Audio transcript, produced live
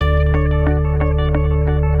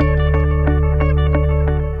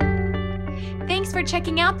for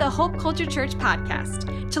checking out the Hope Culture Church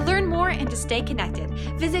podcast. To learn more and to stay connected,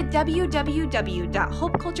 visit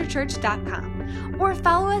www.hopeculturechurch.com or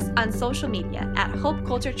follow us on social media at Hope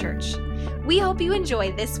Culture Church. We hope you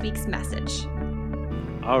enjoy this week's message.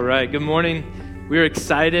 All right, good morning. We are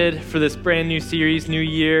excited for this brand new series, new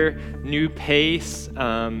year, new pace.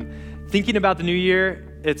 Thinking about the new year,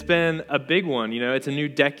 it's been a big one. It's a new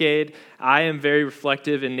decade. I am very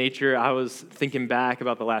reflective in nature. I was thinking back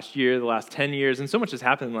about the last year, the last 10 years, and so much has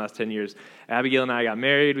happened in the last 10 years. Abigail and I got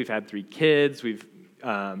married. We've had 3 kids. We've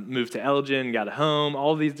moved to Elgin, got a home,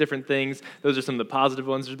 all these different things. Those are some of the positive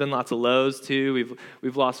ones. There's been lots of lows too.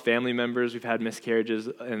 We've lost family members. We've had miscarriages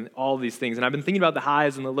and all these things. And I've been thinking about the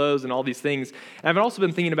highs and the lows and all these things. And I've also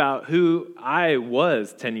been thinking about who I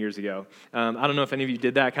was 10 years ago. I don't know if any of you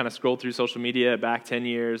did that, kind of scrolled through social media back 10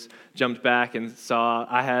 years, jumped back and saw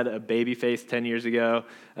I had a baby face 10 years ago.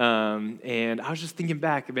 And I was just thinking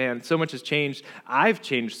back, man, so much has changed. I've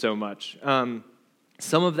changed so much.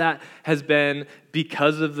 Some of that has been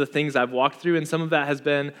because of the things I've walked through, and some of that has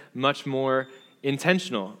been much more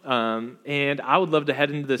intentional. And I would love to head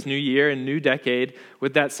into this new year and new decade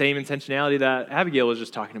with that same intentionality that Abigail was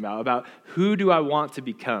just talking about who do I want to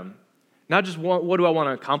become? Not just what do I want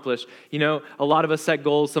to accomplish. A lot of us set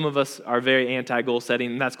goals. Some of us are very anti-goal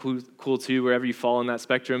setting, and that's cool too, wherever you fall in that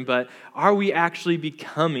spectrum. But are we actually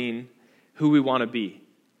becoming who we want to be?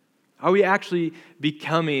 Are we actually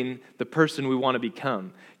becoming the person we want to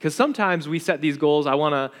become? Because sometimes we set these goals, I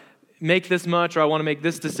want to make this much, or I want to make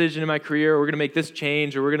this decision in my career, or we're going to make this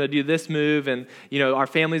change, or we're going to do this move, and our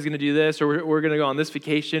family's going to do this, or we're going to go on this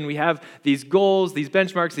vacation. We have these goals, these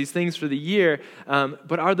benchmarks, these things for the year,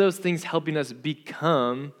 but are those things helping us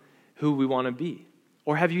become who we want to be?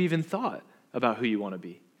 Or have you even thought about who you want to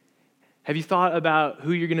be? Have you thought about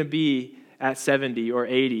who you're going to be at 70 or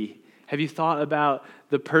 80? Have you thought about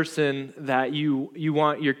the person that you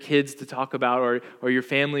want your kids to talk about or your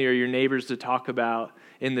family or your neighbors to talk about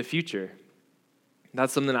in the future?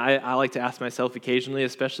 That's something I like to ask myself occasionally,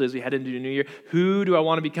 especially as we head into the new year. Who do I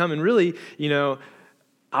want to become? And really,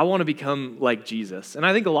 I want to become like Jesus. And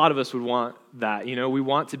I think a lot of us would want that. We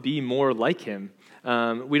want to be more like him.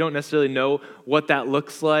 We don't necessarily know what that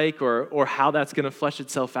looks like or how that's going to flesh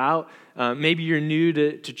itself out. Maybe you're new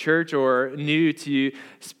to church or new to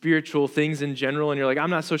spiritual things in general, and you're like, I'm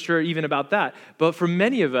not so sure even about that. But for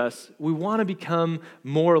many of us, we want to become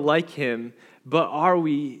more like him, but are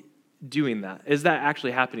we doing that? Is that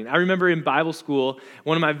actually happening? I remember in Bible school,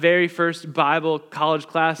 one of my very first Bible college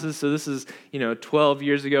classes, so this is 12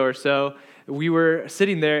 years ago or so, we were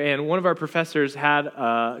sitting there, and one of our professors had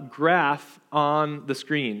a graph on the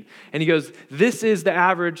screen. And he goes, this is the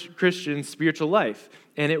average Christian spiritual life.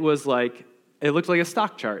 And it was like, it looked like a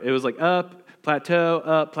stock chart. It was like up,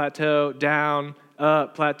 plateau, down,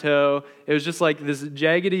 up, plateau. It was just like this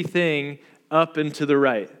jaggedy thing up and to the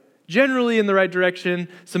right. Generally in the right direction,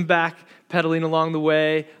 some back pedaling along the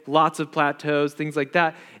way, lots of plateaus, things like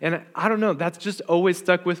that. And I don't know, that's just always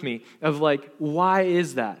stuck with me of like, why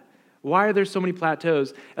is that? Why are there so many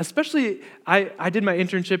plateaus? Especially, I did my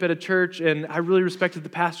internship at a church, and I really respected the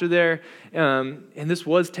pastor there, and this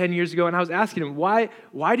was 10 years ago, and I was asking him, why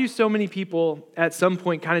do so many people at some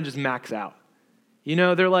point kind of just max out?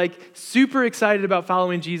 They're like super excited about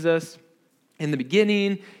following Jesus in the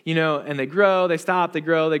beginning, and they grow, they stop, they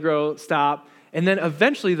grow, stop, and then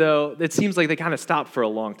eventually, though, it seems like they kind of stop for a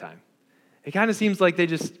long time. It kind of seems like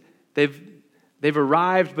they've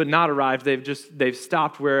arrived, but not arrived. They've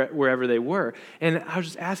stopped wherever they were. And I was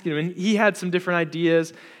just asking him, and he had some different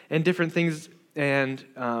ideas and different things. And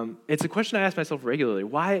it's a question I ask myself regularly.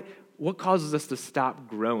 What causes us to stop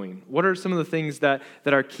growing? What are some of the things that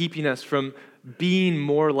are keeping us from being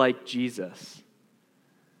more like Jesus?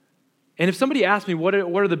 And if somebody asked me, what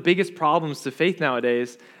are the biggest problems to faith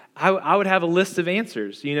nowadays, I would have a list of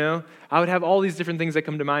answers, I would have all these different things that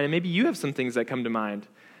come to mind, and maybe you have some things that come to mind.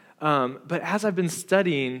 But as I've been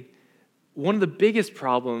studying, one of the biggest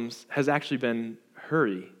problems has actually been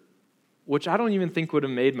hurry, which I don't even think would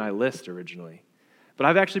have made my list originally. But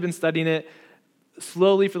I've actually been studying it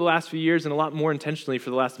slowly for the last few years and a lot more intentionally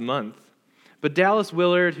for the last month. But Dallas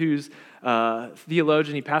Willard, who's a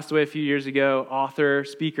theologian, he passed away a few years ago, author,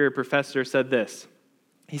 speaker, professor, said this.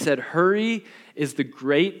 He said, hurry is the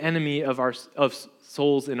great enemy of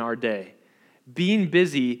souls in our day. Being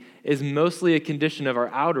busy is mostly a condition of our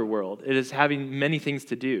outer world. It is having many things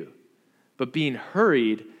to do. But being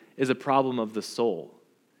hurried is a problem of the soul.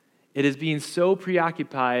 It is being so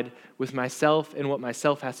preoccupied with myself and what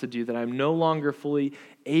myself has to do that I'm no longer fully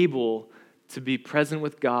able to be present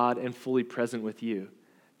with God and fully present with you.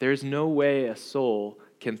 There is no way a soul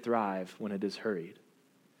can thrive when it is hurried.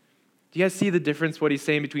 Do you guys see the difference, what he's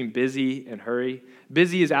saying between busy and hurry?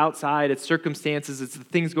 Busy is outside, it's circumstances, it's the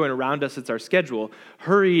things going around us, it's our schedule.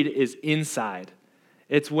 Hurried is inside.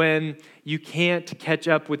 It's when you can't catch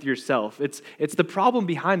up with yourself. It's the problem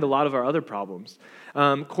behind a lot of our other problems.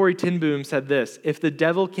 Corrie ten Boom said this: if the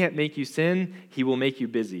devil can't make you sin, he will make you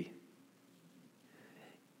busy.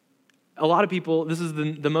 A lot of people, this is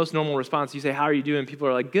the most normal response. You say, how are you doing? People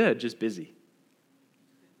are like, good, just busy.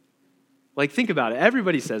 Like, think about it.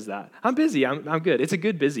 Everybody says that. I'm busy. I'm good. It's a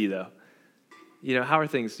good busy, though. How are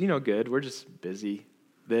things? Good. We're just busy.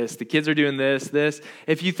 This. The kids are doing this.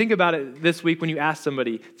 If you think about it this week when you ask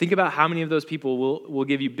somebody, think about how many of those people will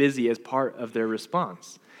give you busy as part of their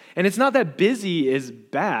response. And it's not that busy is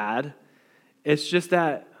bad. It's just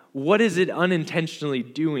that what is it unintentionally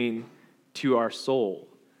doing to our soul?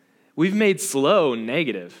 We've made slow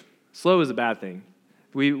negative. Slow is a bad thing.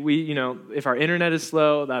 We if our internet is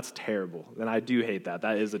slow, that's terrible. And I do hate that.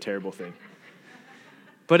 That is a terrible thing.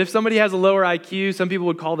 But if somebody has a lower IQ, some people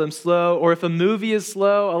would call them slow. Or if a movie is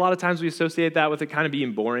slow, a lot of times we associate that with it kind of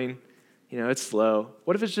being boring. It's slow.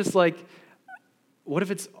 What if it's just what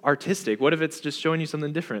if it's artistic? What if it's just showing you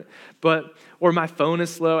something different? Or my phone is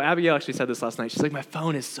slow. Abigail actually said this last night. She's like, my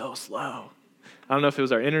phone is so slow. I don't know if it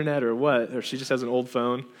was our internet or what, or she just has an old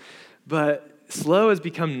phone. But slow has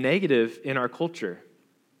become negative in our culture.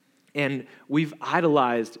 And we've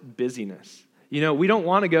idolized busyness. We don't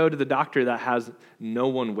want to go to the doctor that has no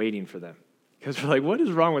one waiting for them. Because we're like, what is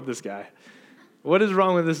wrong with this guy? What is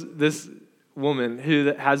wrong with this woman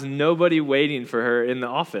who has nobody waiting for her in the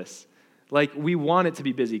office? Like, we want it to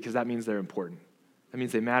be busy because that means they're important. That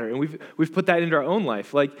means they matter. And we've put that into our own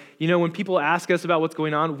life. Like, when people ask us about what's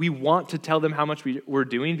going on, we want to tell them how much we're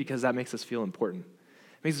doing because that makes us feel important.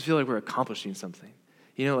 It makes us feel like we're accomplishing something.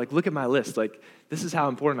 Look at my list. Like, this is how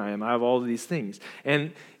important I am. I have all of these things.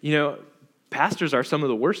 And, pastors are some of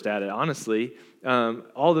the worst at it, honestly.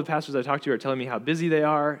 All the pastors I talk to are telling me how busy they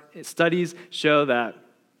are. Studies show that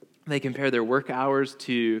they compare their work hours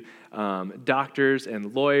to doctors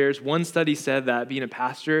and lawyers. One study said that being a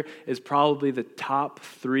pastor is probably the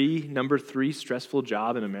number three stressful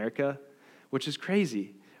job in America, which is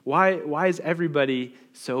crazy. Why is everybody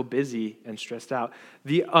so busy and stressed out?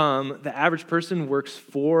 The average person works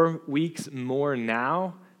 4 weeks more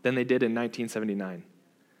now than they did in 1979.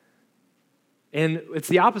 And it's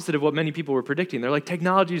the opposite of what many people were predicting. They're like,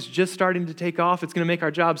 technology is just starting to take off. It's going to make our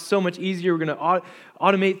jobs so much easier. We're going to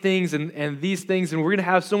automate things and these things, and we're going to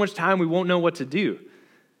have so much time we won't know what to do.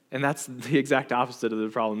 And that's the exact opposite of the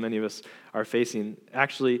problem many of us are facing.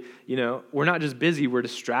 Actually, we're not just busy, we're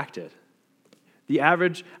distracted. The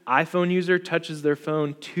average iPhone user touches their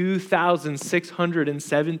phone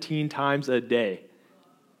 2,617 times a day.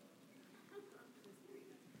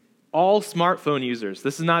 All smartphone users,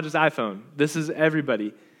 this is not just iPhone, this is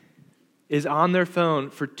everybody, is on their phone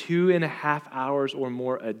for 2.5 hours or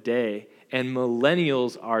more a day, and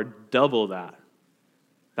millennials are double that.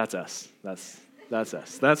 That's us. That's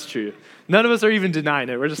us. That's true. None of us are even denying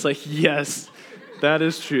it. We're just like, yes, that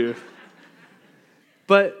is true.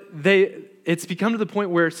 But it's become to the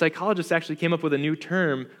point where psychologists actually came up with a new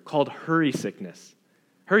term called hurry sickness.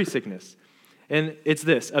 Hurry sickness. And it's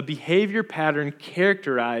this: a behavior pattern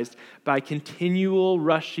characterized by continual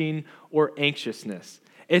rushing or anxiousness.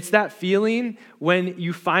 It's that feeling when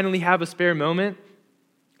you finally have a spare moment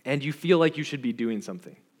and you feel like you should be doing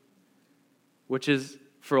something, which is,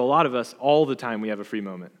 for a lot of us, all the time we have a free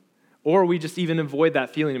moment. Or we just even avoid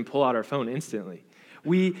that feeling and pull out our phone instantly.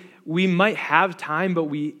 We might have time, but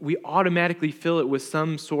we automatically fill it with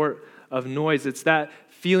some sort of noise. It's that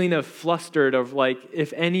feeling of flustered, of like,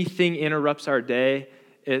 if anything interrupts our day,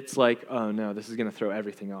 it's like, oh no, this is going to throw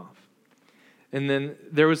everything off. And then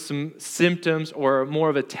there was some symptoms or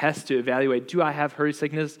more of a test to evaluate, do I have hurry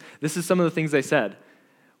sickness? This is some of the things they said.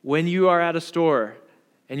 When you are at a store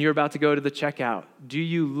and you're about to go to the checkout, do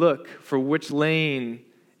you look for which lane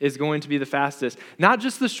is going to be the fastest? Not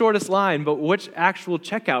just the shortest line, but which actual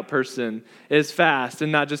checkout person is fast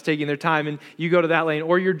and not just taking their time, and you go to that lane.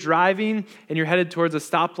 Or you're driving and you're headed towards a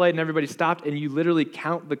stoplight and everybody stopped and you literally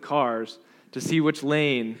count the cars to see which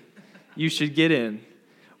lane you should get in.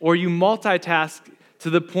 Or you multitask to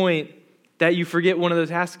the point that you forget one of the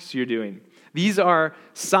tasks you're doing. These are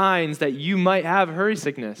signs that you might have hurry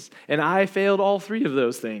sickness, and I failed all 3 of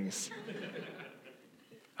those things.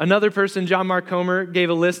 Another person, John Mark Comer, gave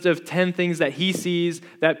a list of 10 things that he sees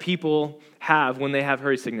that people have when they have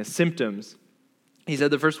hurry sickness, symptoms. He said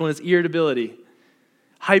the first one is irritability,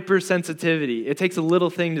 hypersensitivity. It takes a little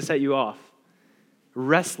thing to set you off.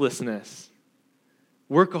 Restlessness,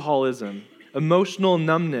 workaholism, emotional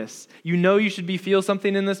numbness. You know you should feel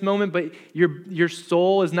something in this moment, but your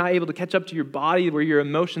soul is not able to catch up to your body where your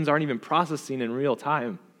emotions aren't even processing in real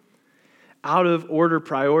time. Out of order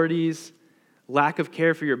priorities, lack of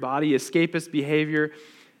care for your body, escapist behavior.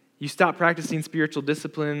 You stop practicing spiritual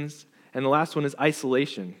disciplines. And the last one is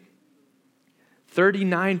isolation.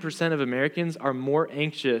 39% of Americans are more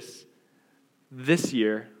anxious this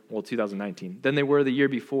year, 2019, than they were the year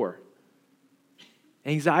before.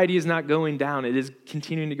 Anxiety is not going down. It is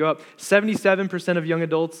continuing to go up. 77% of young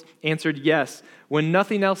adults answered yes. When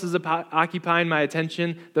nothing else is occupying my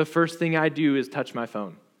attention, the first thing I do is touch my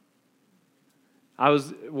phone. I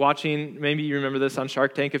was watching, maybe you remember this on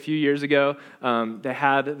Shark Tank a few years ago. They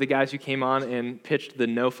had the guys who came on and pitched the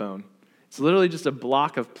no phone. It's literally just a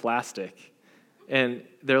block of plastic. And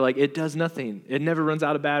they're like, it does nothing. It never runs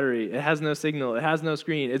out of battery. It has no signal. It has no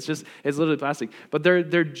screen. It's literally plastic. But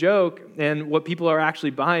their joke and what people are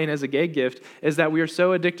actually buying as a gag gift is that we are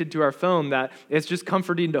so addicted to our phone that it's just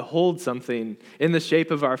comforting to hold something in the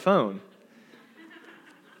shape of our phone.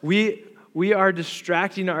 We are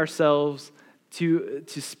distracting ourselves to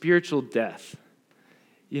spiritual death.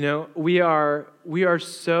 You know, we are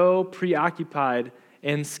so preoccupied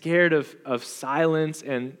and scared of silence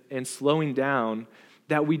and slowing down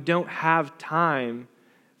that we don't have time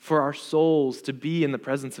for our souls to be in the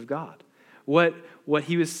presence of God. What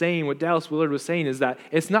he was saying, what Dallas Willard was saying is that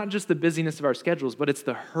it's not just the busyness of our schedules, but it's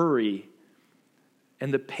the hurry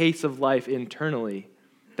and the pace of life internally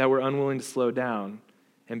that we're unwilling to slow down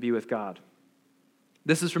and be with God.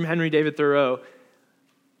 This is from Henry David Thoreau.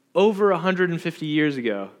 Over 150 years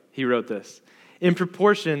ago, he wrote this. In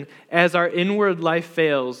proportion as our inward life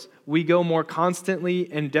fails, we go more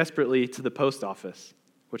constantly and desperately to the post office,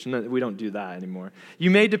 which we don't do that anymore. You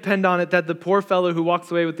may depend on it that the poor fellow who walks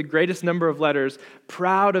away with the greatest number of letters,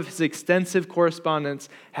 proud of his extensive correspondence,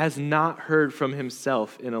 has not heard from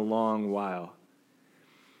himself in a long while.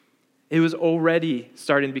 It was already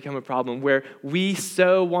starting to become a problem where we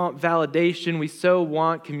so want validation, we so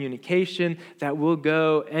want communication that we'll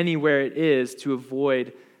go anywhere it is to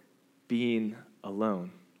avoid being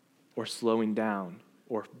alone or slowing down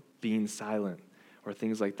or being silent or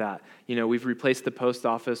things like that. You know, we've replaced the post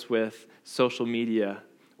office with social media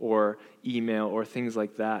or email or things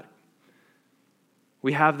like that.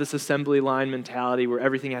 We have this assembly line mentality where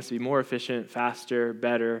everything has to be more efficient, faster,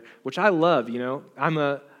 better, which I love, you know. I'm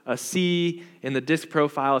a C in the DISC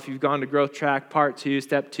profile. If you've gone to Growth Track, Part 2,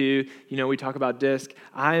 Step 2, you know, we talk about DISC.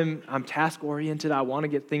 I'm task-oriented. I want to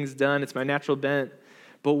get things done. It's my natural bent.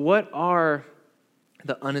 But what are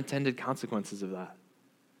the unintended consequences of that?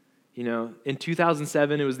 You know, in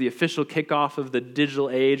 2007, it was the official kickoff of the digital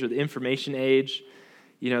age or the information age.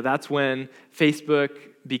 You know, that's when Facebook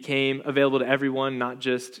became available to everyone, not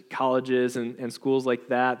just colleges and schools like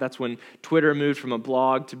that. That's when Twitter moved from a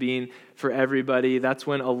blog to being for everybody. That's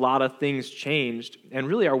when a lot of things changed, and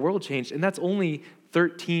really our world changed, and that's only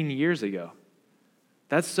 13 years ago.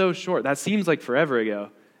 That's so short. That seems like forever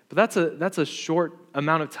ago, but that's a short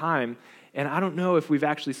amount of time. And I don't know if we've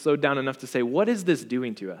actually slowed down enough to say, what is this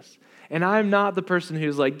doing to us? And I'm not the person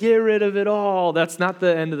who's like, get rid of it all. That's not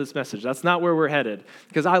the end of this message. That's not where we're headed.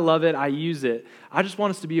 Because I love it. I use it. I just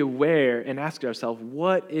want us to be aware and ask ourselves,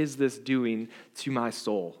 what is this doing to my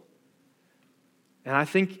soul? And I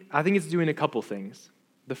think it's doing a couple things.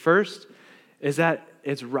 The first is that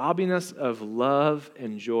it's robbing us of love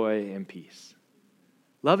and joy and peace.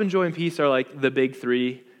 Love and joy and peace are like the big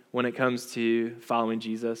three when it comes to following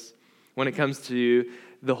Jesus. When it comes to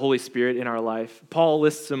the Holy Spirit in our life. Paul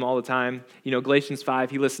lists them all the time. You know, Galatians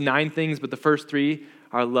 5, he lists 9 things, but the first 3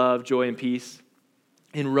 are love, joy, and peace.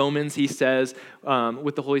 In Romans, he says,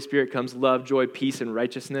 with the Holy Spirit comes love, joy, peace, and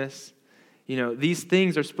righteousness. You know, these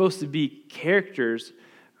things are supposed to be characters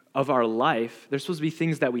of our life. They're supposed to be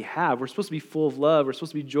things that we have. We're supposed to be full of love. We're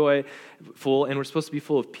supposed to be joyful, and we're supposed to be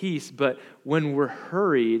full of peace. But when we're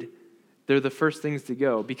hurried, they're the first things to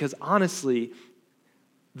go. Because honestly,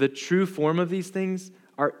 the true form of these things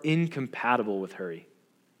are incompatible with hurry.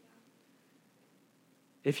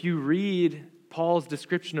 If you read Paul's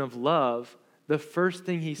description of love, the first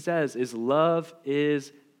thing he says is love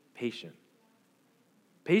is patient.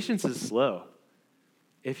 Patience is slow.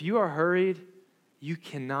 If you are hurried, you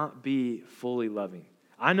cannot be fully loving.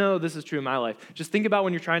 I know this is true in my life. Just think about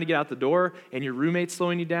when you're trying to get out the door and your roommate's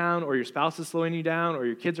slowing you down or your spouse is slowing you down or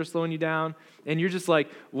your kids are slowing you down and you're just like,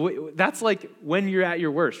 that's like when you're at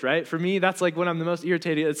your worst, right? For me, that's like when I'm the most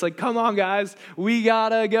irritated. It's like, come on, guys, we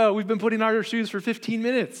gotta go. We've been putting on our shoes for 15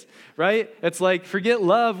 minutes, right? It's like, forget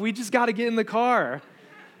love, we just gotta get in the car.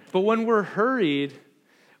 But when we're hurried,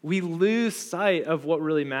 we lose sight of what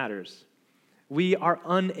really matters. we are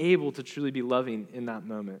unable to truly be loving in that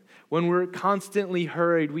moment. When we're constantly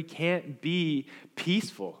hurried, we can't be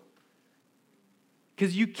peaceful.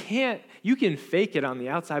 Because you can fake it on the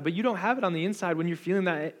outside, but you don't have it on the inside when you're feeling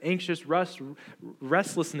that anxious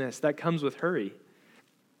restlessness that comes with hurry.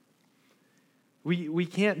 We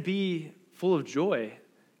can't be full of joy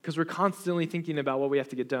because we're constantly thinking about what we have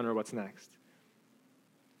to get done or what's next.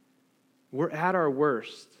 We're at our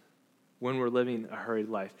worst when we're living a hurried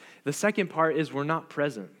life. The second part is we're not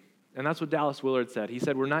present. And that's what Dallas Willard said. He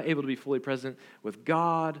said we're not able to be fully present with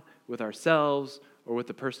God, with ourselves, or with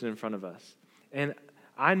the person in front of us. And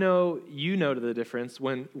I know you know the difference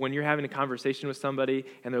when you're having a conversation with somebody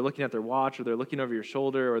and they're looking at their watch or they're looking over your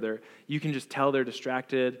shoulder or you can just tell they're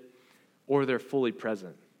distracted or they're fully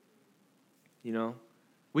present. You know?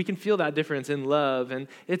 We can feel that difference in love, and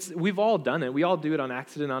we've all done it. We all do it on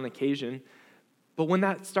accident, on occasion. But when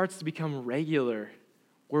that starts to become regular,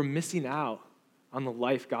 we're missing out on the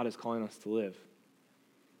life God is calling us to live.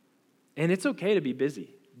 And it's okay to be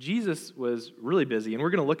busy. Jesus was really busy, and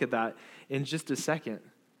we're going to look at that in just a second.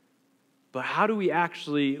 But how do we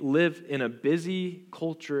actually live in a busy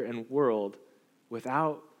culture and world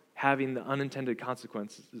without having the unintended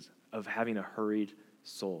consequences of having a hurried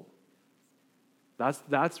soul?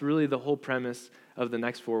 That's really the whole premise of the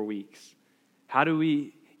next 4 weeks. How do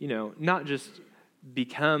we, not just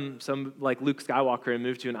become some like Luke Skywalker and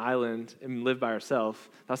move to an island and live by ourselves?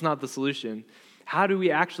 That's not the solution. How do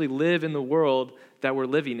we actually live in the world that we're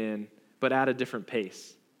living in, but at a different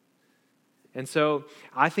pace? And so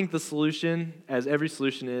I think the solution, as every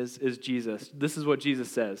solution is Jesus. This is what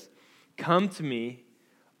Jesus says. Come to me,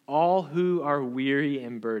 all who are weary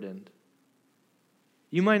and burdened.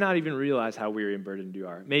 You might not even realize how weary and burdened you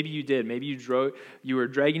are. Maybe you did. Maybe you were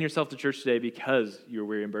dragging yourself to church today because you were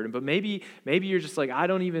weary and burdened. But maybe you're just like, I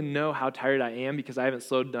don't even know how tired I am because I haven't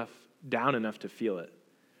slowed down enough to feel it.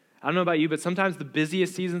 I don't know about you, but sometimes the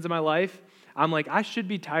busiest seasons of my life, I'm like, I should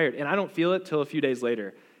be tired. And I don't feel it till a few days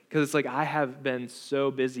later. Because it's like I have been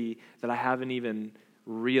so busy that I haven't even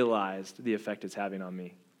realized the effect it's having on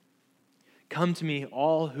me. Come to me,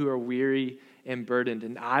 all who are weary and burdened,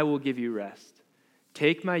 and I will give you rest.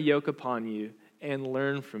 Take my yoke upon you and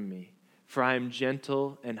learn from me, for I am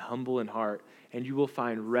gentle and humble in heart, and you will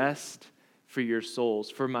find rest for your souls.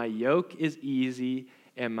 For my yoke is easy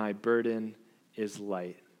and my burden is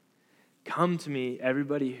light. Come to me,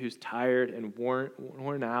 everybody who's tired and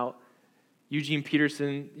worn out. Eugene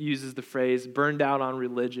Peterson uses the phrase, burned out on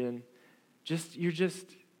religion. You're just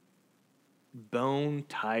bone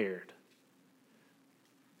tired.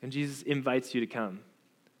 And Jesus invites you to come.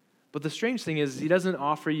 But the strange thing is he doesn't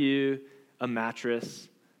offer you a mattress.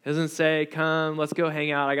 He doesn't say, come, let's go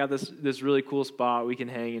hang out. I got this really cool spot. We can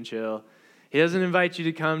hang and chill. He doesn't invite you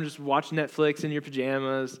to come just watch Netflix in your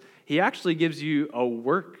pajamas. He actually gives you a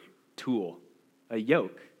work tool, a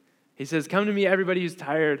yoke. He says, come to me, everybody who's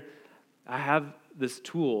tired. I have this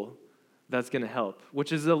tool that's going to help,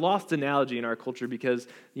 which is a lost analogy in our culture because,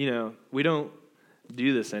 we don't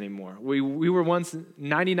do this anymore. We were once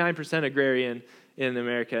 99% agrarian in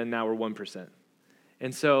America, and now we're 1%.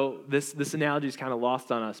 And so this analogy is kind of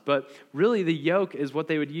lost on us. But really, the yoke is what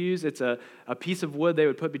they would use. It's a piece of wood they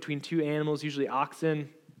would put between two animals, usually oxen,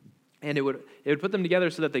 and it would put them together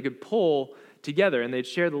so that they could pull together, and they'd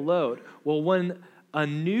share the load. Well, when a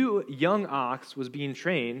new young ox was being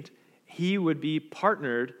trained, he would be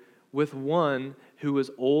partnered with one who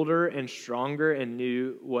was older and stronger and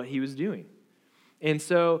knew what he was doing. And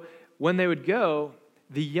so when they would go,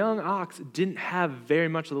 the young ox didn't have very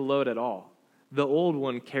much of the load at all. The old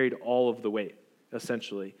one carried all of the weight,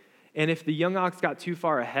 essentially. And if the young ox got too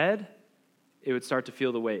far ahead, it would start to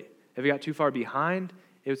feel the weight. If it got too far behind,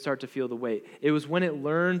 it would start to feel the weight. It was when it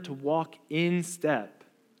learned to walk in step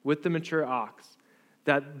with the mature ox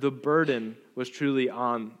that the burden was truly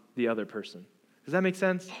on the other person. Does that make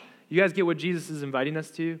sense? You guys get what Jesus is inviting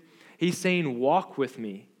us to? He's saying, walk with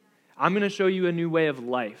me. I'm going to show you a new way of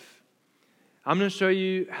life. I'm going to show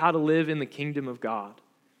you how to live in the kingdom of God.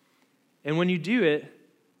 And when you do it,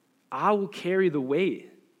 I will carry the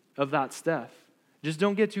weight of that stuff. Just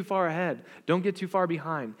don't get too far ahead. Don't get too far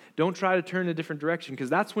behind. Don't try to turn a different direction because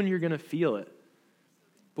that's when you're going to feel it.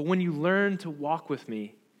 But when you learn to walk with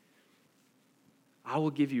me, I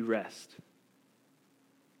will give you rest.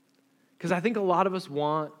 Because I think a lot of us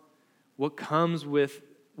want what comes with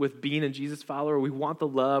being a Jesus follower. We want the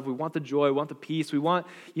love, we want the joy, we want the peace, we want,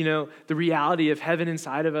 the reality of heaven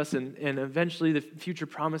inside of us and eventually the future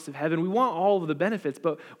promise of heaven. We want all of the benefits,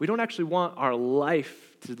 but we don't actually want our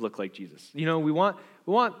life to look like Jesus. We want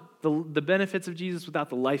the benefits of Jesus without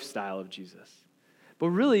the lifestyle of Jesus. But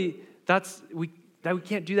really, that we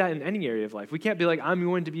can't do that in any area of life. We can't be like, I'm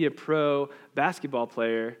going to be a pro basketball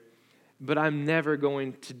player, but I'm never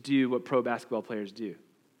going to do what pro basketball players do.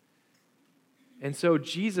 And so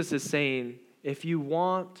Jesus is saying, if you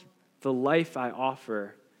want the life I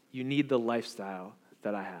offer, you need the lifestyle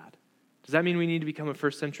that I had. Does that mean we need to become a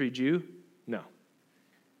first century Jew? No.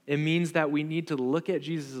 It means that we need to look at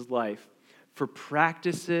Jesus' life for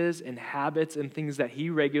practices and habits and things that he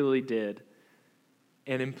regularly did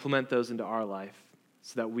and implement those into our life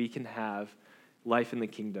so that we can have life in the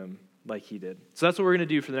kingdom like he did. So that's what we're going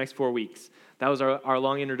to do for the next 4 weeks. That was our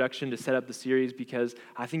long introduction to set up the series because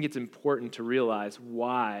I think it's important to realize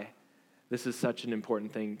why this is such an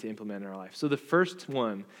important thing to implement in our life. So the first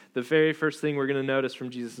one, the very first thing we're going to notice from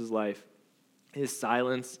Jesus' life is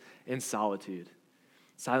silence and solitude.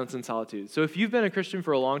 Silence and solitude. So if you've been a Christian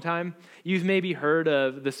for a long time, you've maybe heard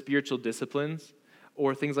of the spiritual disciplines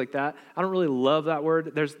or things like that. I don't really love that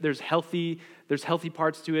word. There's healthy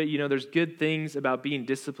parts to it. You know, there's good things about being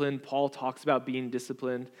disciplined. Paul talks about being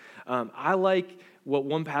disciplined. I like what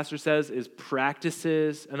one pastor says is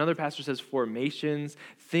practices. Another pastor says formations,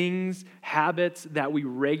 things, habits that we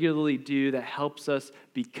regularly do that helps us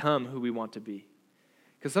become who we want to be.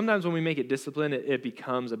 Because sometimes when we make it discipline, it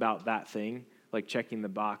becomes about that thing, like checking the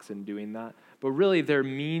box and doing that. But really, they're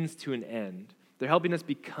means to an end. They're helping us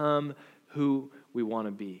become who we want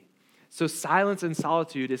to be. So silence and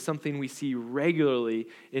solitude is something we see regularly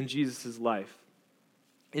in Jesus' life.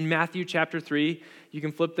 In Matthew chapter 3, you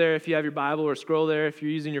can flip there if you have your Bible or scroll there if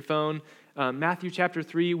you're using your phone. Matthew chapter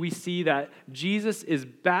 3, we see that Jesus is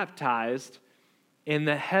baptized and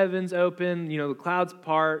the heavens open, the clouds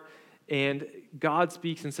part, and God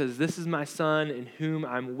speaks and says, "This is my son in whom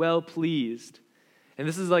I'm well pleased." And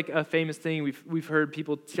this is like a famous thing. We've heard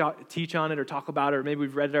people teach on it or talk about it, or maybe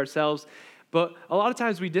we've read it ourselves. But a lot of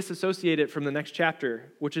times we disassociate it from the next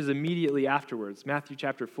chapter, which is immediately afterwards, Matthew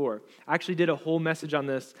chapter 4. I actually did a whole message on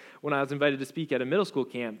this when I was invited to speak at a middle school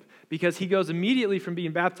camp, because he goes immediately from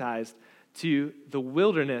being baptized to the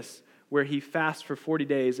wilderness where he fasts for 40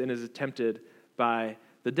 days and is tempted by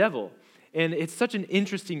the devil. And it's such an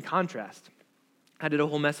interesting contrast. I did a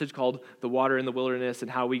whole message called The Water in the Wilderness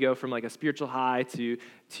and how we go from like a spiritual high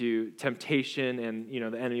to temptation and,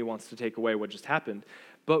 the enemy wants to take away what just happened.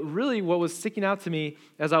 But really what was sticking out to me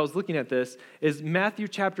as I was looking at this is Matthew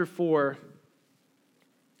chapter 4.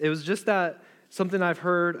 It was just that something I've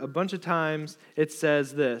heard a bunch of times. It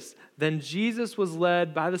says this: "Then Jesus was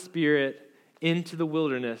led by the Spirit into the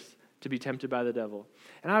wilderness to be tempted by the devil."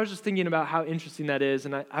 And I was just thinking about how interesting that is,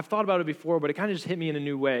 and I've thought about it before, but it kind of just hit me in a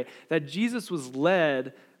new way, that Jesus was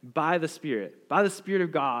led by the Spirit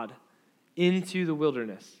of God, into the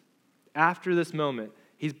wilderness. After this moment,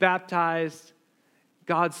 he's baptized,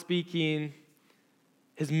 God's speaking,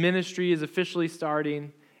 his ministry is officially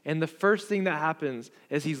starting, and the first thing that happens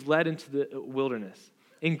is he's led into the wilderness.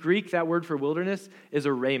 In Greek, that word for wilderness is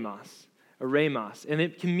eremos, and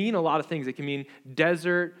it can mean a lot of things. It can mean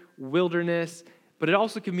desert, wilderness, but it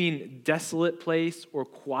also can mean desolate place or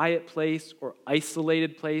quiet place or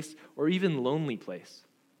isolated place or even lonely place.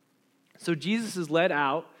 So Jesus is led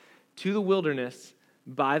out to the wilderness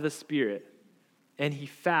by the Spirit, and he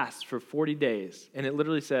fasts for 40 days. And it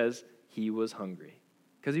literally says he was hungry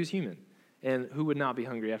because he was human. And who would not be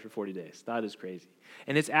hungry after 40 days? That is crazy.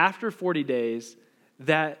 And it's after 40 days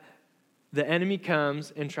that the enemy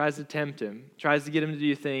comes and tries to tempt him, tries to get him to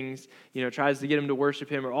do things, tries to get him to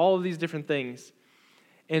worship him or all of these different things.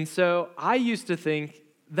 And so I used to think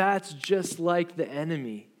that's just like the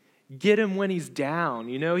enemy. Get him when he's down.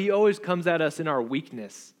 He always comes at us in our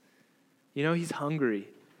weakness. He's hungry.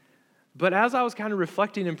 But as I was kind of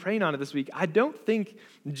reflecting and praying on it this week, I don't think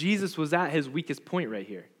Jesus was at his weakest point right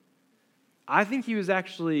here. I think he was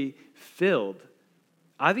actually filled.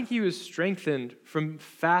 I think he was strengthened from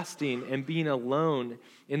fasting and being alone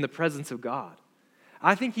in the presence of God.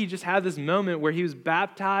 I think he just had this moment where he was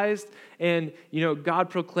baptized and, God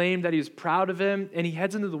proclaimed that he was proud of him, and he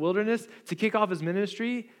heads into the wilderness to kick off his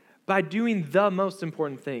ministry by doing the most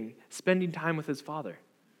important thing, spending time with his Father.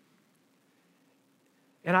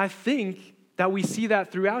 And I think that we see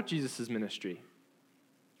that throughout Jesus' ministry.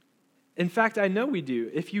 In fact, I know we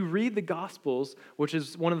do. If you read the Gospels, which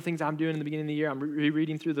is one of the things I'm doing in the beginning of the year, I'm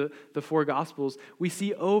rereading through the 4 Gospels, we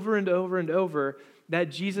see over and over and over that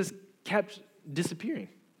Jesus kept disappearing.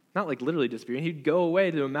 Not like literally disappearing. He'd go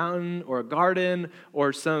away to a mountain or a garden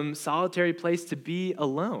or some solitary place to be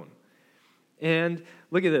alone. And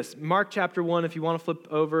look at this. Mark chapter 1, if you want to flip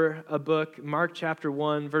over a book, Mark chapter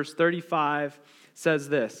 1, verse 35 says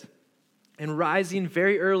this: "And rising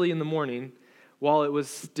very early in the morning, while it was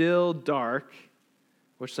still dark,"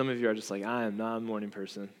 which some of you are just like, I am not a morning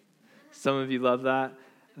person. Some of you love that.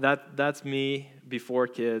 That's me before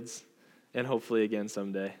kids, and hopefully again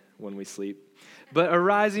someday when we sleep. But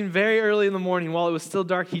arising very early in the morning, while it was still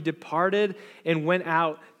dark, he departed and went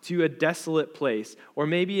out to a desolate place. Or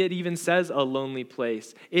maybe it even says a lonely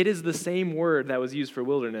place. It is the same word that was used for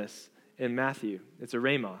wilderness in Matthew. It's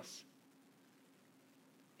eremos.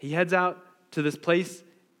 He heads out to this place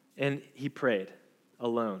and he prayed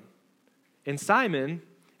alone. And Simon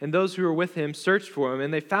and those who were with him searched for him,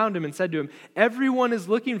 and they found him and said to him, "Everyone is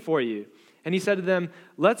looking for you." And he said to them,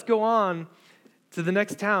 "Let's go on to the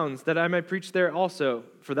next towns, that I might preach there also,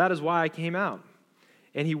 for that is why I came out."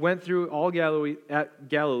 And he went through all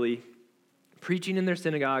Galilee, preaching in their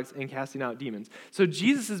synagogues and casting out demons. So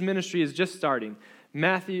Jesus' ministry is just starting.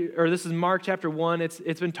 This is Mark chapter 1.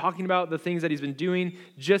 It's been talking about the things that he's been doing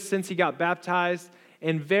just since he got baptized.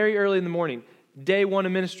 And very early in the morning, day 1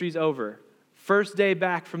 of ministry is over. First day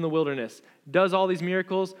back from the wilderness, does all these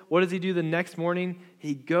miracles. What does he do the next morning?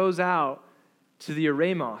 He goes out to the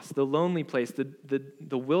eremos, the lonely place,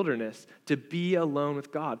 the wilderness, to be alone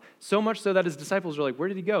with God. So much so that his disciples are like, "Where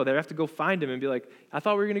did he go?" They have to go find him and be like, "I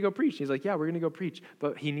thought we were going to go preach." He's like, "Yeah, we're going to go preach."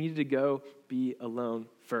 But he needed to go be alone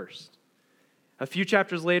first. A few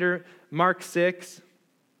chapters later, Mark 6,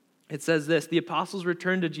 it says this: the apostles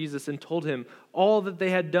returned to Jesus and told him all that they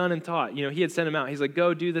had done and taught. He had sent them out. He's like,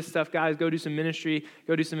 "Go do this stuff, guys. Go do some ministry.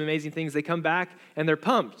 Go do some amazing things." They come back and they're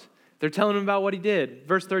pumped. They're telling him about what he did.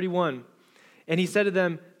 Verse 31. And he said to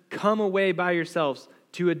them, "Come away by yourselves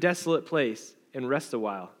to a desolate place and rest a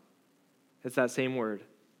while." It's that same word,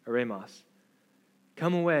 eremos.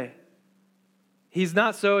 Come away. He's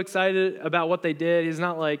not so excited about what they did. He's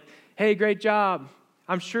not like, "Hey, great job."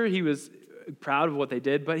 I'm sure he was proud of what they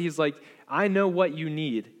did, but he's like, "I know what you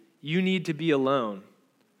need. You need to be alone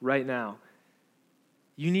right now.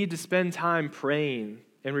 You need to spend time praying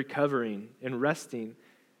and recovering and resting."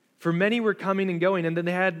 For many were coming and going, and then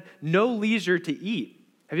they had no leisure to eat.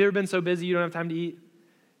 Have you ever been so busy you don't have time to eat?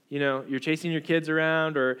 You're chasing your kids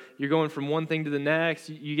around, or you're going from one thing to the next.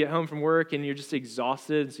 You get home from work and you're just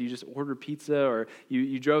exhausted, so you just order pizza, or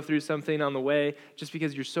you drove through something on the way just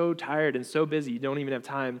because you're so tired and so busy you don't even have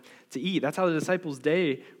time to eat. That's how the disciples'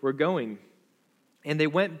 day were going. And they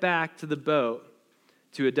went back to the boat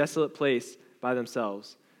to a desolate place by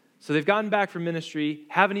themselves. So they've gotten back from ministry,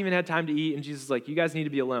 haven't even had time to eat, and Jesus is like, "You guys need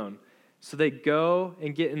to be alone." So they go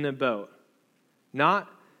and get in the boat. Not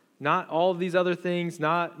all of these other things,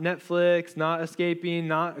 not Netflix, not escaping,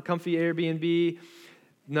 not a comfy Airbnb.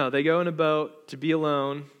 No, they go in a boat to be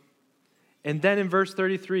alone. And then in verse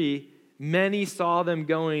 33, many saw them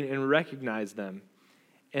going and recognized them.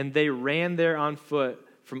 And they ran there on foot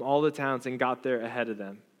from all the towns and got there ahead of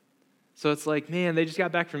them. So it's like, man, they just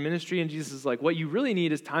got back from ministry, and Jesus is like, what you really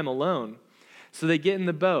need is time alone. So they get in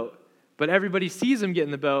the boat. But everybody sees them get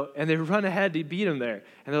in the boat, and they run ahead to beat them there.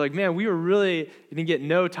 And they're like, man, we were really going to get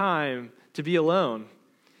no time to be alone.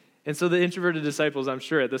 And so the introverted disciples, I'm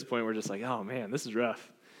sure at this point, were just like, oh, man, this is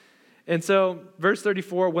rough. And so verse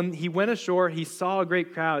 34, when he went ashore, he saw a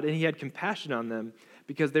great crowd, and he had compassion on them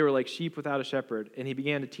because they were like sheep without a shepherd, and he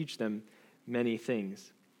began to teach them many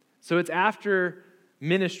things. So it's after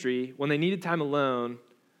ministry, when they needed time alone,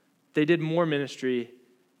 they did more ministry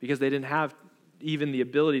because they didn't have even the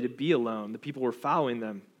ability to be alone. The people were following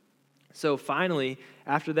them. So finally,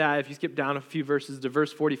 after that, if you skip down a few verses to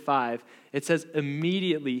verse 45, it says,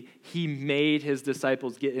 immediately he made his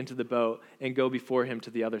disciples get into the boat and go before him to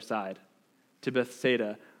the other side, to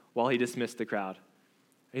Bethsaida, while he dismissed the crowd.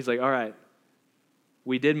 He's like, all right,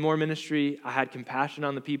 we did more ministry. I had compassion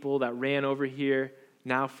on the people that ran over here.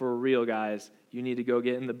 Now for real, guys, you need to go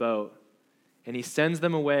get in the boat. And he sends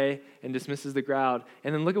them away and dismisses the crowd.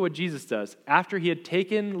 And then look at what Jesus does. After he had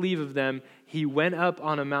taken leave of them, he went up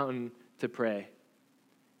on a mountain to pray.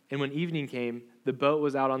 And when evening came, the boat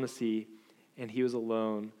was out on the sea, and he was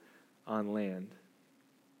alone on land.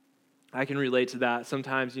 I can relate to that.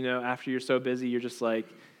 Sometimes, after you're so busy, you're just like,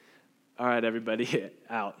 all right, everybody,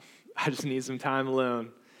 out. I just need some time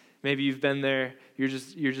alone. Maybe you've been there, you're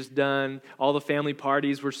just done. All the family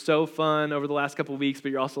parties were so fun over the last couple of weeks,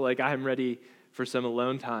 but you're also like, I'm ready for some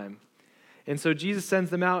alone time. And so Jesus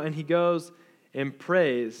sends them out, and he goes and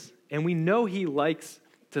prays, and we know he likes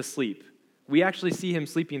to sleep. We actually see him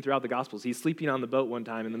sleeping throughout the Gospels. He's sleeping on the boat one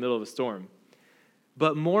time in the middle of a storm.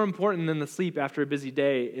 But more important than the sleep after a busy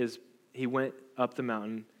day is he went up the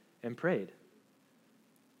mountain and prayed.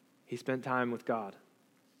 He spent time with God.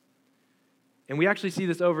 And we actually see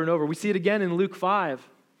this over and over. We see it again in Luke 5.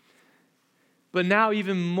 But now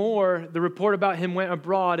even more, the report about him went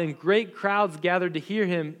abroad, and great crowds gathered to hear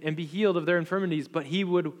him and be healed of their infirmities, but he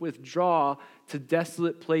would withdraw to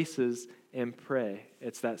desolate places and pray.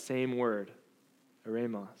 It's that same word,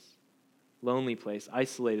 eremos, lonely place,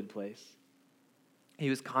 isolated place. He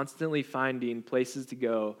was constantly finding places to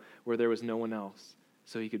go where there was no one else,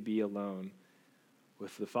 so he could be alone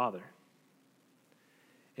with the Father.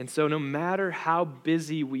 And so no matter how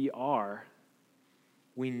busy we are,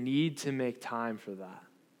 we need to make time for that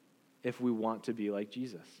if we want to be like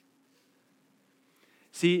Jesus.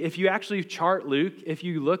 See, if you actually chart Luke, if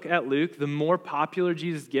you look at Luke, the more popular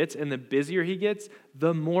Jesus gets and the busier he gets,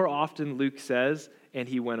 the more often Luke says, and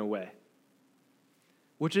he went away.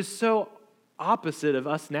 Which is so opposite of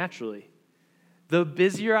us naturally. The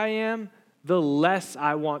busier I am, the less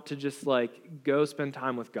I want to just go spend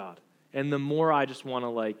time with God. And the more I just want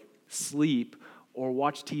to sleep or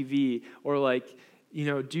watch TV or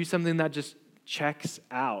do something that just checks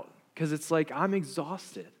out. Because it's I'm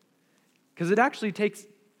exhausted. Because it actually takes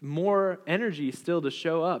more energy still to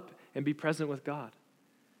show up and be present with God.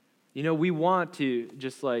 We want to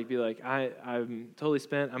just be I'm totally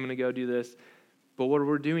spent, I'm going to go do this. But what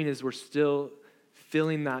we're doing is we're still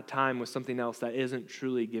filling that time with something else that isn't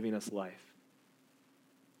truly giving us life.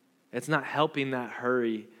 It's not helping that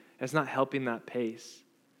hurry. It's not helping that pace.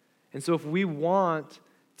 And so if we want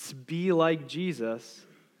to be like Jesus,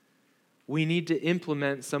 we need to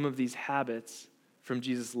implement some of these habits from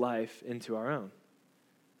Jesus' life into our own.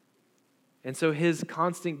 And so his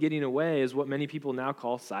constant getting away is what many people now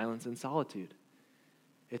call silence and solitude.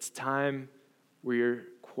 It's time where you're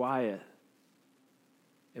quiet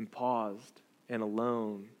and paused and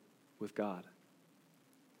alone with God.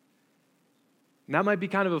 And that might be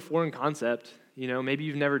kind of a foreign concept. Maybe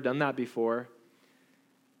you've never done that before.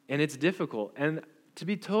 And it's difficult. And to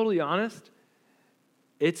be totally honest,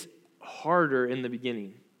 it's harder in the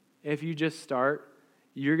beginning. If you just start,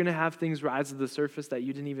 you're going to have things rise to the surface that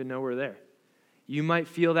you didn't even know were there. You might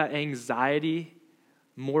feel that anxiety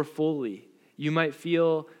more fully. You might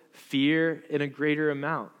feel fear in a greater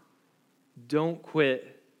amount. Don't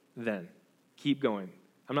quit then. Keep going.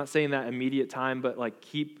 I'm not saying that immediate time, but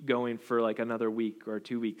keep going for another week or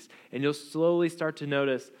 2 weeks. And you'll slowly start to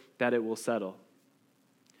notice that it will settle.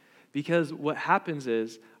 Because what happens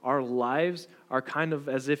is our lives are kind of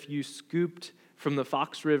as if you scooped from the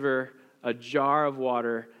Fox River a jar of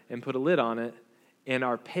water and put a lid on it, and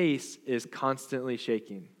our pace is constantly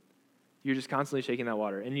shaking. You're just constantly shaking that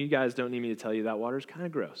water. And you guys don't need me to tell you that water is kind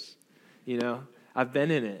of gross. I've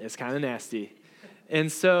been in it. It's kind of nasty.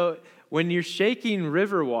 And so when you're shaking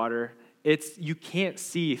river water, you can't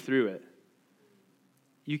see through it.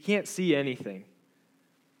 You can't see anything.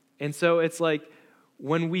 And so it's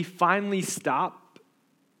when we finally stop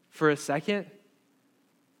for a second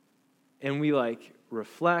and we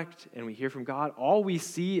reflect and we hear from God, all we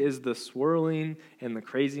see is the swirling and the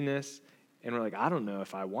craziness. And we're I don't know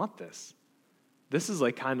if I want this. This is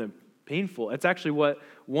kind of painful. It's actually what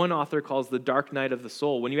one author calls the dark night of the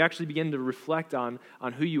soul. When you actually begin to reflect on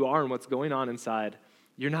who you are and what's going on inside,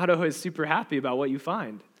 you're not always super happy about what you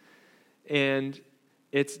find. And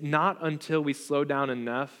it's not until we slow down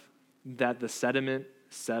enough that the sediment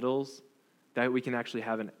settles that we can actually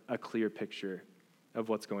have a clear picture of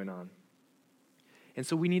what's going on. And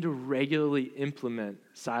so we need to regularly implement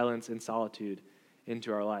silence and solitude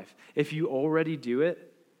into our life. If you already do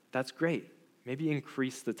it, that's great. Maybe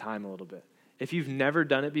increase the time a little bit. If you've never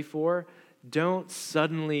done it before, don't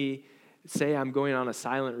suddenly say, I'm going on a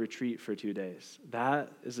silent retreat for 2 days.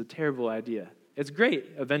 That is a terrible idea. It's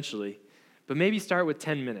great eventually, but maybe start with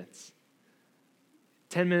 10 minutes.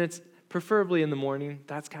 10 minutes, preferably in the morning.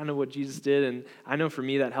 That's kind of what Jesus did, and I know for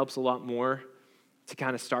me that helps a lot more to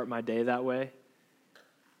kind of start my day that way.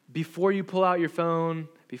 Before you pull out your phone,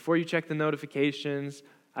 before you check the notifications,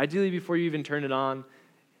 ideally before you even turn it on.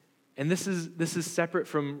 And this is separate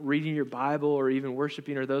from reading your Bible or even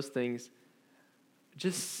worshiping or those things.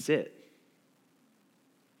 Just sit.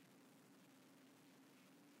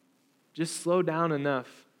 Just slow down enough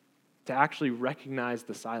to actually recognize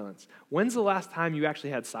the silence. When's the last time you actually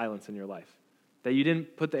had silence in your life? That you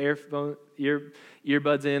didn't put the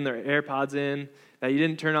earbuds in or AirPods in, that you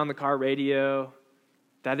didn't turn on the car radio,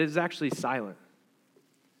 that is actually silent.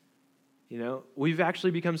 We've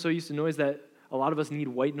actually become so used to noise that a lot of us need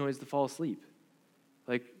white noise to fall asleep.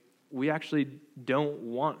 We actually don't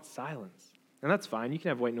want silence. And that's fine. You can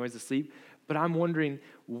have white noise to sleep. But I'm wondering,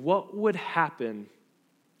 what would happen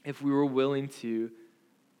if we were willing to,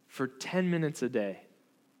 for 10 minutes a day,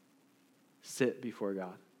 sit before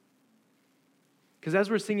God? Because as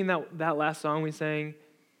we're singing that last song we sang,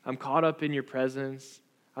 I'm caught up in your presence.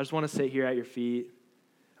 I just want to sit here at your feet.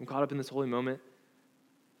 I'm caught up in this holy moment.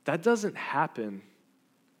 That doesn't happen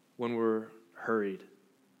when we're hurried.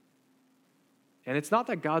 And it's not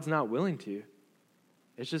that God's not willing to.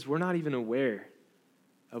 It's just we're not even aware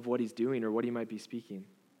of what he's doing or what he might be speaking.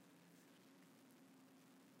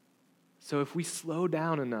 So if we slow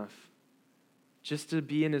down enough just to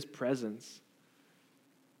be in his presence,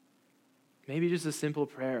 maybe just a simple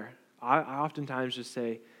prayer. I oftentimes just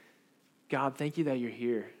say, God, thank you that you're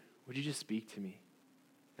here. Would you just speak to me?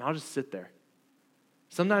 And I'll just sit there.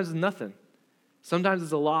 Sometimes it's nothing. Sometimes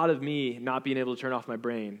it's a lot of me not being able to turn off my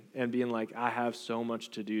brain and being like, I have so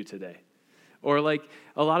much to do today. Or like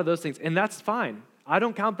a lot of those things. And that's fine. I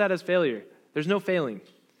don't count that as failure. There's no failing.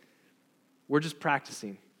 We're just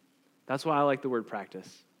practicing. That's why I like the word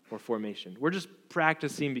practice or formation. We're just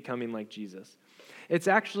practicing becoming like Jesus. It's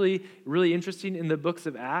actually really interesting in the book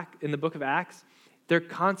of Acts, they're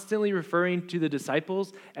constantly referring to the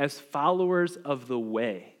disciples as followers of the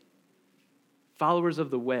way. Followers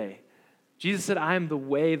of the way. Jesus said, I am the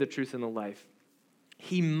way, the truth, and the life.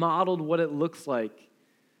 He modeled what it looks like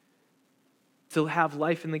to have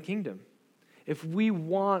life in the kingdom. If we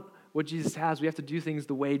want what Jesus has, we have to do things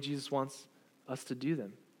the way Jesus wants us to do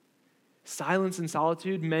them. Silence and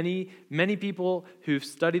solitude, many people who've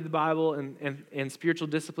studied the Bible and spiritual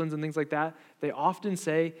disciplines and things like that, they often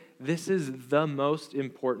say this is the most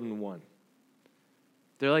important one.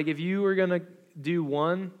 They're like, if you were going to do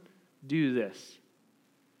one, do this.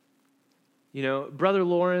 You know, Brother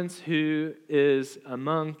Lawrence, who is a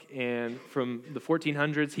monk and from the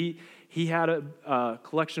 1400s, he had a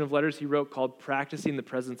collection of letters he wrote called Practicing the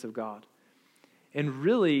Presence of God. And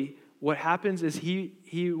really, what happens is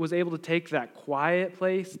he was able to take that quiet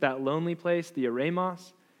place, that lonely place, the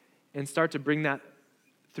eremos, and start to bring that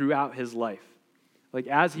throughout his life. Like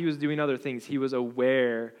as he was doing other things, he was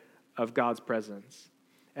aware of God's presence.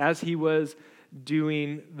 As he was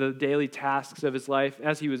doing the daily tasks of his life,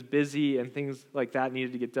 as he was busy and things like that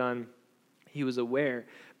needed to get done, he was aware.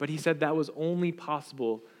 But he said that was only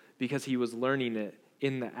possible because he was learning it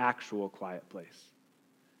in the actual quiet place.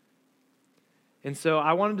 And so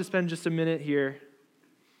I wanted to spend just a minute here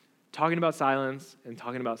talking about silence and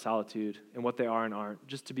talking about solitude and what they are and aren't,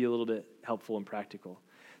 just to be a little bit helpful and practical.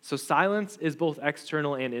 So silence is both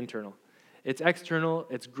external and internal. It's external.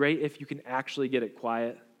 It's great if you can actually get it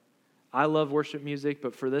quiet. I love worship music,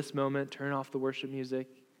 but for this moment, turn off the worship music.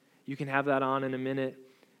 You can have that on in a minute.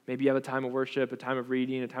 Maybe you have a time of worship, a time of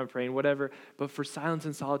reading, a time of praying, whatever. But for silence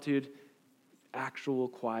and solitude, actual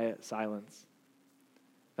quiet silence.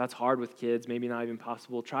 That's hard with kids, maybe not even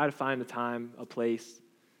possible. Try to find a time, a place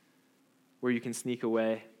where you can sneak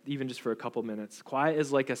away, even just for a couple minutes. Quiet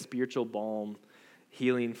is like a spiritual balm,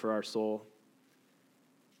 healing for our soul.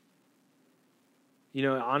 You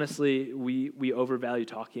know, honestly, we overvalue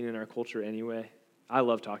talking in our culture anyway. I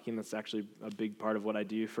love talking. That's actually a big part of what I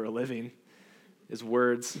do for a living, is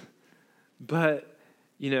words. But,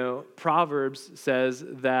 you know, Proverbs says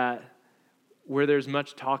that where there's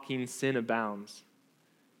much talking, sin abounds.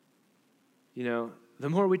 You know, the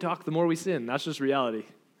more we talk, the more we sin. That's just reality.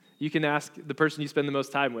 You can ask the person you spend the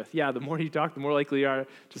most time with. Yeah, the more you talk, the more likely you are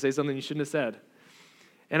to say something you shouldn't have said.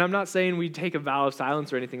 And I'm not saying we take a vow of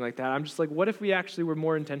silence or anything like that. I'm just like, what if we actually were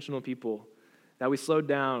more intentional people, that we slowed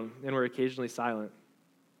down and were occasionally silent?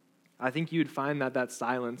 I think you'd find that that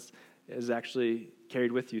silence is actually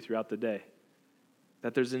carried with you throughout the day,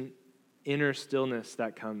 that there's an inner stillness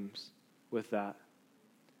that comes with that.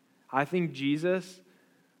 I think Jesus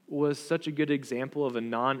was such a good example of a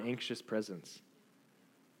non-anxious presence.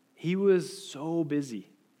 He was so busy.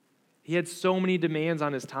 He had so many demands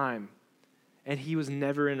on his time, and he was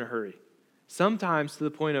never in a hurry. Sometimes to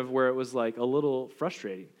the point of where it was like a little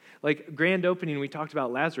frustrating. Like grand opening, we talked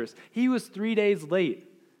about Lazarus. He was 3 days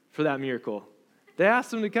late for that miracle. They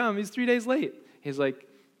asked him to come. He's 3 days late. He's like,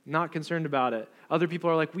 not concerned about it. Other people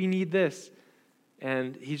are like, we need this.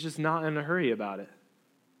 And he's just not in a hurry about it.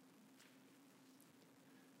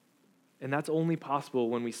 And that's only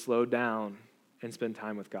possible when we slow down and spend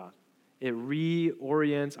time with God. It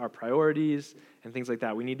reorients our priorities and things like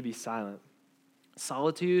that. We need to be silent.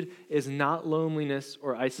 Solitude is not loneliness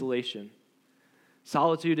or isolation.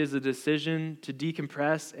 Solitude is a decision to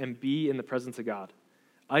decompress and be in the presence of God.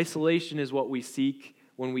 Isolation is what we seek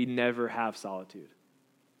when we never have solitude.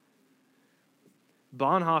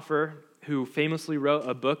 Bonhoeffer, who famously wrote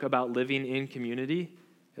a book about living in community,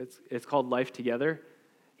 it's called Life Together.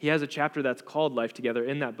 He has a chapter that's called Life Together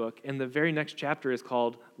in that book, and the very next chapter is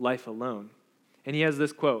called Life Alone. And he has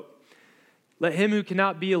this quote, "Let him who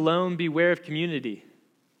cannot be alone beware of community.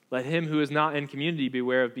 Let him who is not in community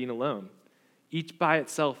beware of being alone. Each by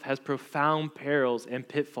itself has profound perils and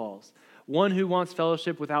pitfalls. One who wants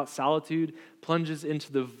fellowship without solitude plunges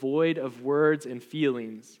into the void of words and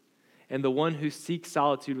feelings, and the one who seeks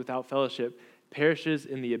solitude without fellowship perishes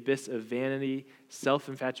in the abyss of vanity,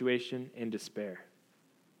 self-infatuation, and despair.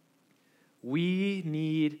 We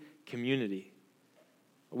need community.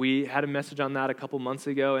 We had a message on that a couple months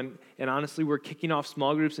ago, and honestly, we're kicking off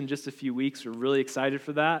small groups in just a few weeks. We're really excited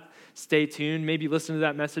for that. Stay tuned. Maybe listen to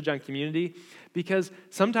that message on community, because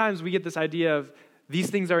sometimes we get this idea of these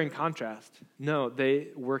things are in contrast. No, they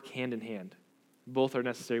work hand in hand. Both are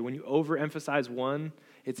necessary. When you overemphasize one,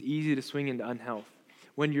 it's easy to swing into unhealth.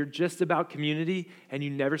 When you're just about community and you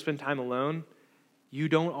never spend time alone, you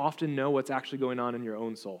don't often know what's actually going on in your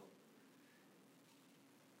own soul.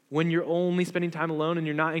 When you're only spending time alone and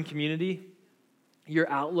you're not in community, your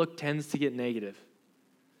outlook tends to get negative.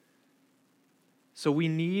 So we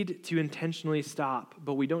need to intentionally stop,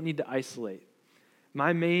 but we don't need to isolate.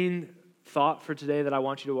 My main thought for today that I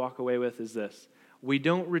want you to walk away with is this: we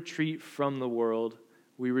don't retreat from the world,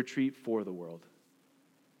 we retreat for the world.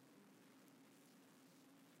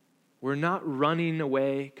 We're not running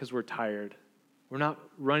away because we're tired. We're not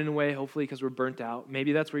running away, hopefully, because we're burnt out.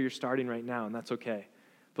 Maybe that's where you're starting right now, and that's okay.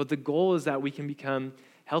 But the goal is that we can become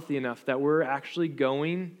healthy enough that we're actually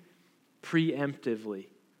going preemptively.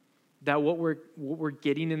 That what we're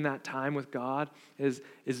getting in that time with God is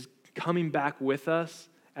coming back with us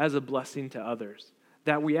as a blessing to others.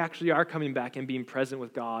 That we actually are coming back and being present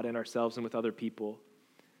with God and ourselves and with other people.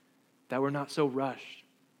 That we're not so rushed.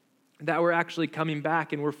 That we're actually coming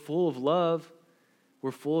back and we're full of love,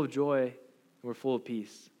 we're full of joy, and we're full of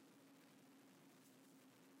peace.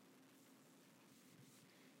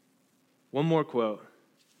 One more quote.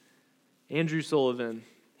 Andrew Sullivan,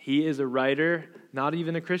 he is a writer, not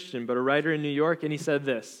even a Christian, but a writer in New York, and he said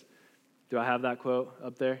this. Do I have that quote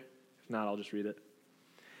up there? If not, I'll just read it.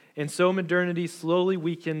 And so modernity slowly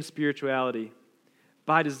weakened spirituality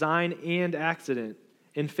by design and accident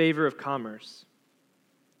in favor of commerce.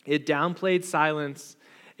 It downplayed silence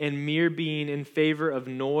and mere being in favor of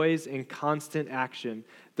noise and constant action.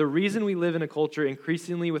 The reason we live in a culture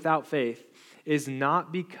increasingly without faith is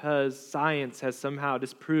not because science has somehow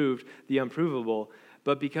disproved the unprovable,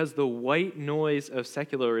 but because the white noise of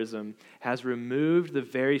secularism has removed the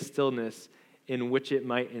very stillness in which it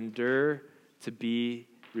might endure to be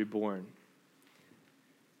reborn.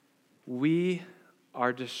 We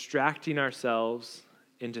are distracting ourselves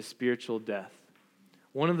into spiritual death.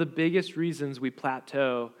 One of the biggest reasons we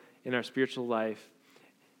plateau in our spiritual life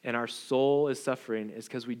and our soul is suffering is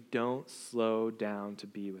because we don't slow down to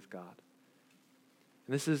be with God.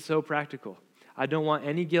 And this is so practical. I don't want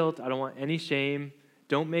any guilt. I don't want any shame.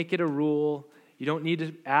 Don't make it a rule. You don't need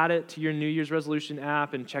to add it to your New Year's resolution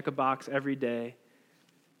app and check a box every day.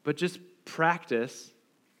 But just practice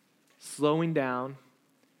slowing down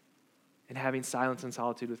and having silence and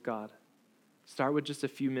solitude with God. Start with just a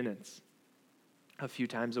few minutes, a few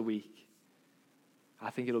times a week. I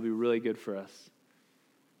think it'll be really good for us.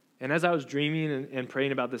 And as I was dreaming and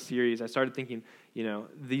praying about this series, I started thinking,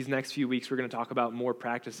 these next few weeks we're going to talk about more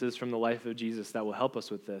practices from the life of Jesus that will help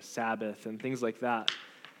us with this, Sabbath and things like that.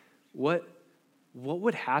 What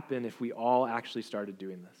would happen if we all actually started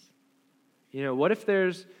doing this? What if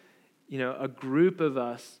there's, a group of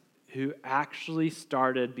us who actually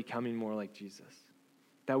started becoming more like Jesus?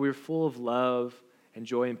 That we were full of love and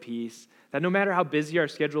joy and peace. That no matter how busy our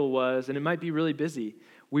schedule was, and it might be really busy,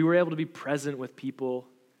 we were able to be present with people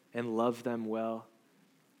and love them well.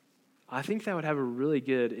 I think that would have a really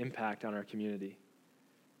good impact on our community.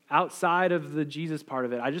 Outside of the Jesus part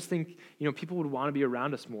of it, I just think, people would want to be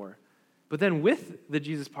around us more. But then with the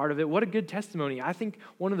Jesus part of it, what a good testimony. I think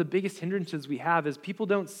one of the biggest hindrances we have is people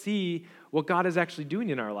don't see what God is actually doing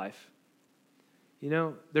in our life.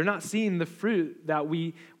 They're not seeing the fruit that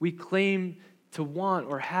we claim to want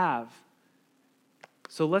or have.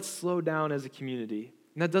 So let's slow down as a community.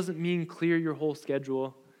 And that doesn't mean clear your whole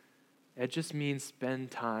schedule. It just means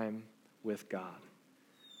spend time with God.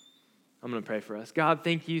 I'm going to pray for us. God,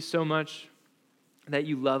 thank you so much that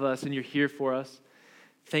you love us and you're here for us.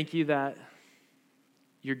 Thank you that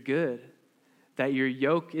you're good, that your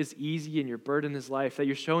yoke is easy and your burden is light, that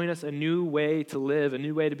you're showing us a new way to live, a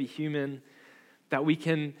new way to be human, that we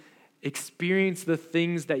can experience the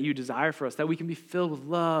things that you desire for us, that we can be filled with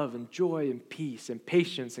love and joy and peace and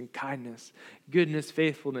patience and kindness, goodness,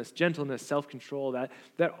 faithfulness, gentleness, self-control,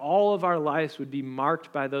 that all of our lives would be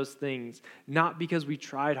marked by those things, not because we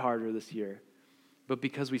tried harder this year, but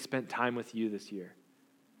because we spent time with you this year,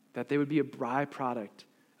 that they would be a byproduct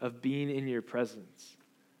of being in your presence,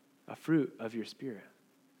 a fruit of your Spirit.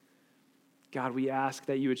 God, we ask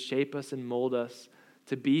that you would shape us and mold us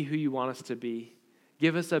to be who you want us to be.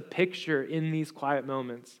 Give us a picture in these quiet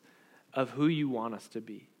moments of who you want us to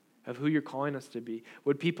be, of who you're calling us to be.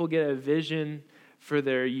 Would people get a vision for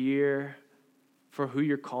their year for who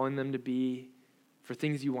you're calling them to be, for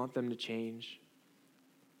things you want them to change.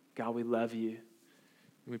 God, we love you.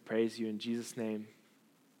 We praise you in Jesus' name.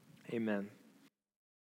 Amen.